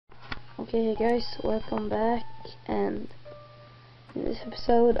Okay guys, welcome back, and in this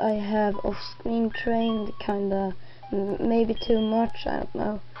episode I have off-screen trained kinda, maybe too much, I don't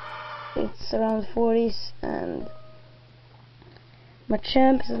know. It's around 40s and my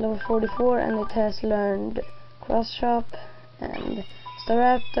champ is level 44 and it has learned cross chop, and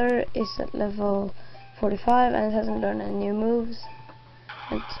Staraptor is at level 45 and it hasn't learned any new moves,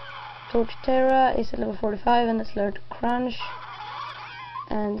 and Torterra is at level 45 and it's learned crunch.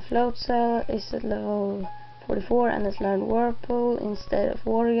 And Float Cell is at level 44 and it's learned Whirlpool instead of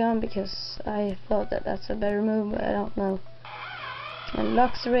Water Gun because I thought that that's a better move, but I don't know. And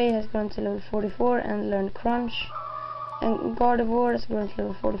Luxray has gone to level 44 and learned Crunch. And Gardevoir has gone to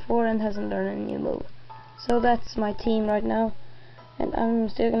level 44 and hasn't learned any new move. So that's my team right now. And I'm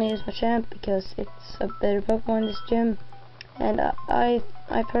still gonna use my champ because it's a better Pokemon in this gym. And I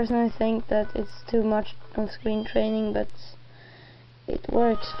personally think that it's too much on-screen training, but it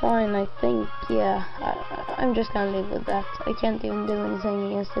works fine, I think. Yeah, I'm just gonna live with that. I can't even do anything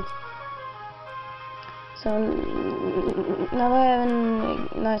against it. So now I have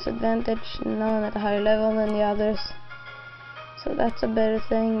a nice advantage. Now I'm at a higher level than the others, so that's a better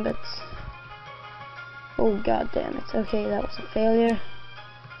thing. But oh god damn it. Okay, that was a failure.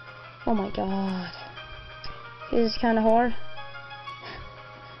 Oh my god, this is kinda hard.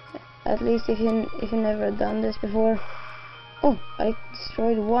 At least if you never done this before. Oh, I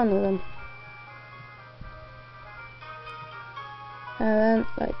destroyed one of them. And then,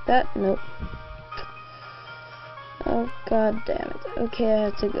 like that, nope. Oh, god damn it. Okay, I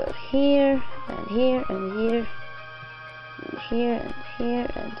have to go here, and here, and here, and here, and here,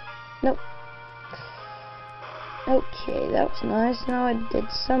 and nope. Okay, that was nice. Now I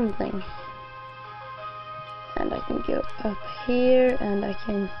did something. And I can go up here, and I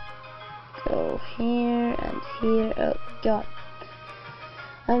can go here, and here. Oh god.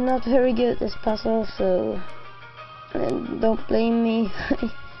 I'm not very good at this puzzle, so don't blame me.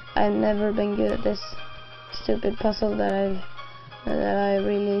 I've never been good at this stupid puzzle that I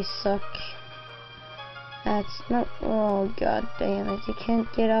really suck at. No, oh god damn it! You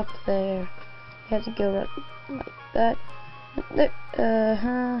can't get up there. You have to go right like that.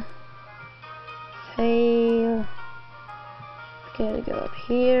 There. Fail. Okay, to go up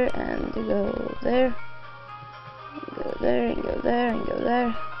here and to go there. Go there and go there and go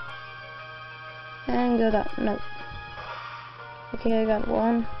there and go down. No. Okay, I got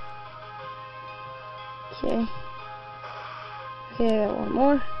one. Okay, I got one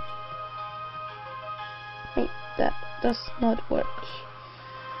more. Hey, that does not work.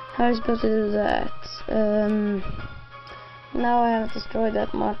 How are you supposed to do that? Now I haven't destroyed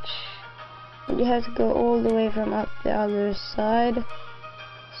that much. And you have to go all the way from up the other side.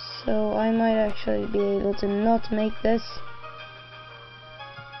 So I might actually be able to not make this,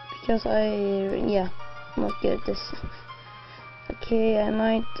 because I'm not good at this. Okay, I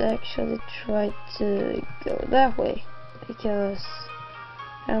might actually try to go that way, because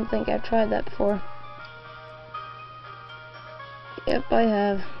I don't think I've tried that before. Yep, I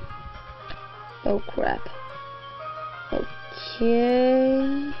have. Oh crap.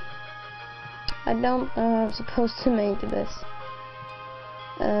 Okay, I don't know how I'm supposed to make this.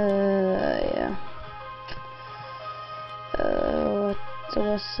 Yeah. What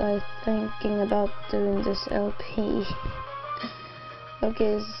was I thinking about doing this LP?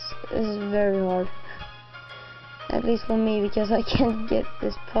 Okay, this is very hard. At least for me, because I can't get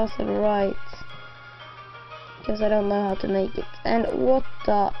this puzzle right. Because I don't know how to make it. And what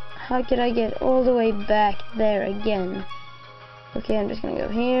the? How could I get all the way back there again? Okay, I'm just gonna go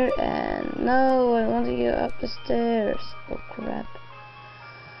here, and no, I want to go up the stairs. Oh crap.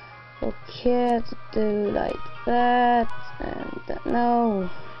 Okay, I have to do like that, and that. No,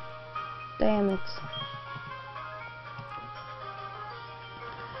 damn it.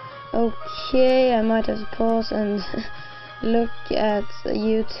 Okay, I might have to pause and look at a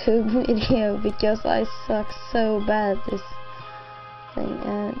YouTube video because I suck so bad at this thing.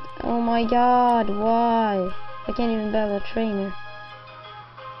 And oh my god, why? I can't even battle a trainer.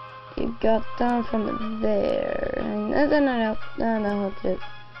 You got down from there. And no, how to do it.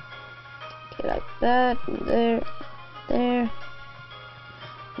 Okay, like that, and there, there,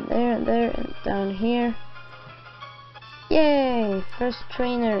 and there, and there, and down here. Yay! First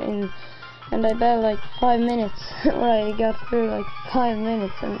trainer in, and I battled like 5 minutes, or I got through like 5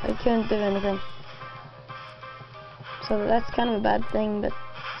 minutes, and I couldn't do anything. So that's kind of a bad thing, but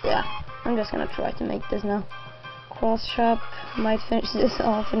yeah, I'm just gonna try to make this now. Cross chop, might finish this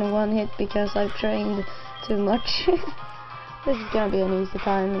off in one hit because I've trained too much. This is gonna be an easy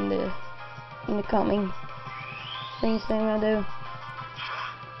time in the coming things I'm gonna do.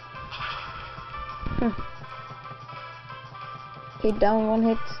 Okay, down one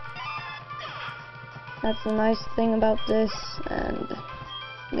hit. That's the nice thing about this, and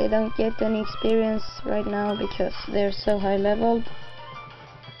they don't get any experience right now because they're so high leveled.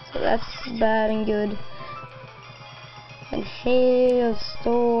 So that's bad and good. And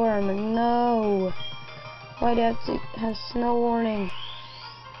hailstorm, no! Why do I have to have snow warning?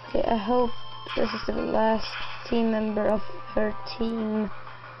 Okay, I hope this is the last team member of her team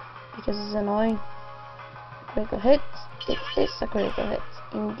because it's annoying. Critical hit. It is a critical hit,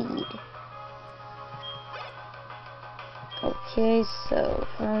 indeed. Okay, so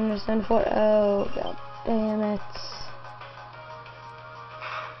 474. Oh, god damn it.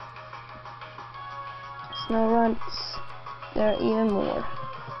 Snow runs. There are even more.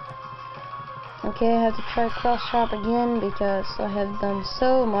 Okay, I have to try cross chop again because I have done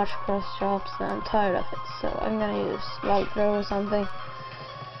so much cross chops that I'm tired of it. So I'm gonna use wild throw or something.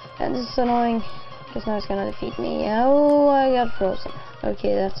 And this is annoying because now it's gonna defeat me. Oh, I got frozen.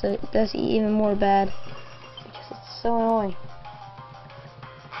 Okay, that's even more bad because it's so annoying.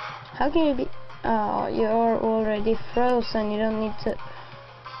 How can you be? Oh, you are already frozen. You don't need to.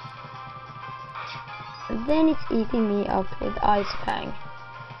 And then it's eating me up with Ice Fang.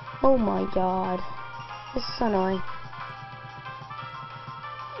 Oh my god. This is annoying.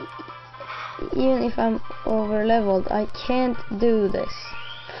 Even if I'm over leveled, I can't do this.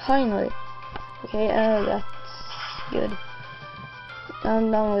 Finally. Okay, that's good. I'm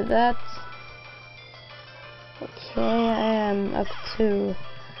done with that. Okay, I am up to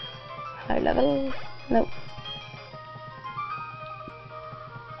high level. Nope.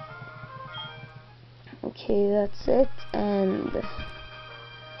 Okay, that's it, and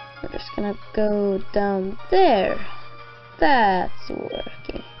we're just gonna go down there. That's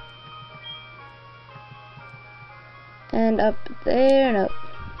working. And up there, nope.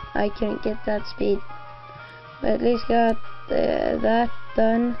 I couldn't get that speed. But at least got that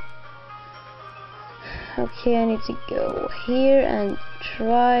done. Okay, I need to go here and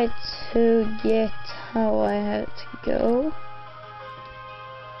try to get how I have to go.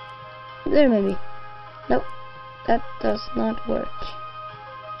 There maybe. Nope, that does not work.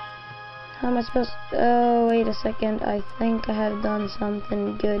 How am I supposed to? Oh, wait a second. I think I have done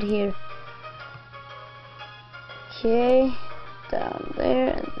something good here. Okay, down there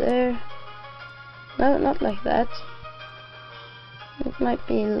and there. No, not like that. It might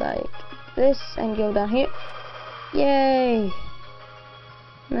be like this and go down here. Yay!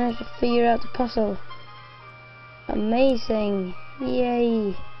 Now I have to figure out the puzzle. Amazing!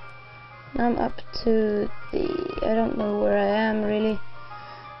 Yay! Now I'm up to the... I don't know where I am really.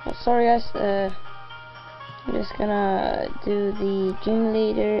 Oh, sorry guys, I'm just gonna do the gym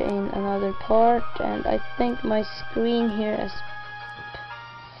leader in another part, and I think my screen here has...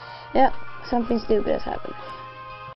 Yeah, something stupid has happened.